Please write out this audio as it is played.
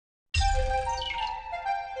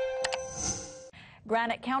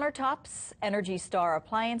Granite countertops, Energy Star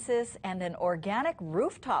appliances, and an organic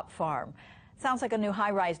rooftop farm. Sounds like a new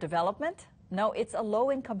high-rise development? No, it's a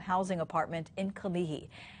low-income housing apartment in Kalihi,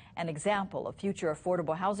 an example of future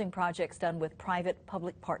affordable housing projects done with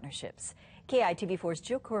private-public partnerships. KITV4's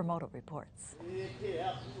Jill Kuramoto reports.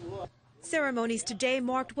 Ceremonies today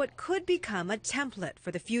marked what could become a template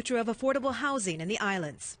for the future of affordable housing in the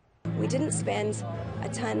islands. We didn't spend a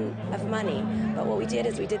ton of money, but what we did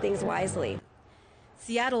is we did things wisely.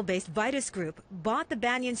 Seattle-based Vitus Group bought the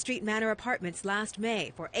Banyan Street Manor apartments last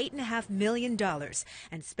May for $8.5 million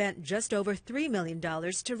and spent just over $3 million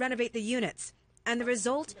to renovate the units. And the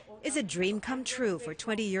result is a dream come true for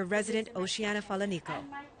 20-year resident Oceana Falanico.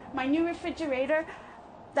 My new refrigerator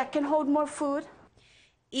that can hold more food.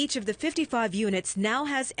 Each of the 55 units now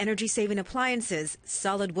has energy-saving appliances,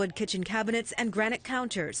 solid wood kitchen cabinets, and granite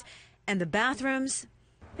counters. And the bathrooms?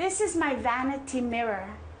 This is my vanity mirror.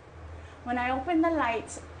 When I open the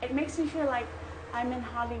lights, it makes me feel like I'm in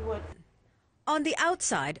Hollywood. On the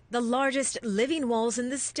outside, the largest living walls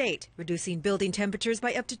in the state, reducing building temperatures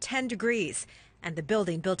by up to 10 degrees. And the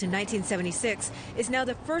building, built in 1976, is now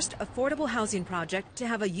the first affordable housing project to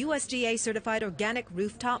have a USDA-certified organic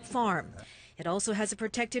rooftop farm. It also has a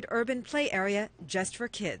protected urban play area just for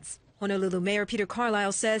kids. Honolulu Mayor Peter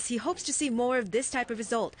Carlisle says he hopes to see more of this type of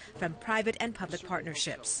result from private and public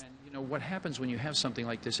partnerships. You know, what happens when you have something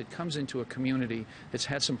like this, it comes into a community that's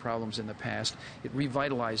had some problems in the past. It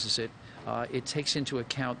revitalizes it. It takes into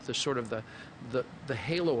account the sort of the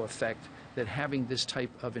halo effect that having this type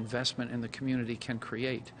of investment in the community can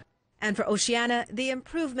create. And for Oceana, the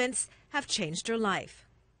improvements have changed her life.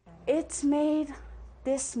 It's made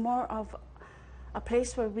this more of a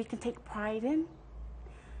place where we can take pride in,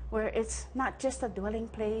 where it's not just a dwelling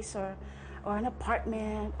place or an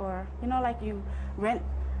apartment or, you know, like you rent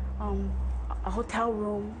a hotel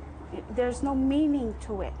room. There's no meaning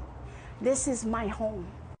to it. This is my home.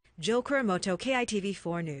 Jill Kuramoto,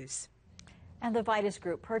 KITV4 News. And the Vitus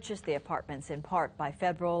Group purchased the apartments in part by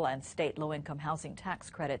federal and state low-income housing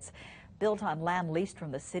tax credits. Built on land leased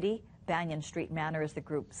from the city, Banyan Street Manor is the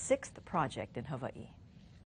group's 6th project in Hawaii.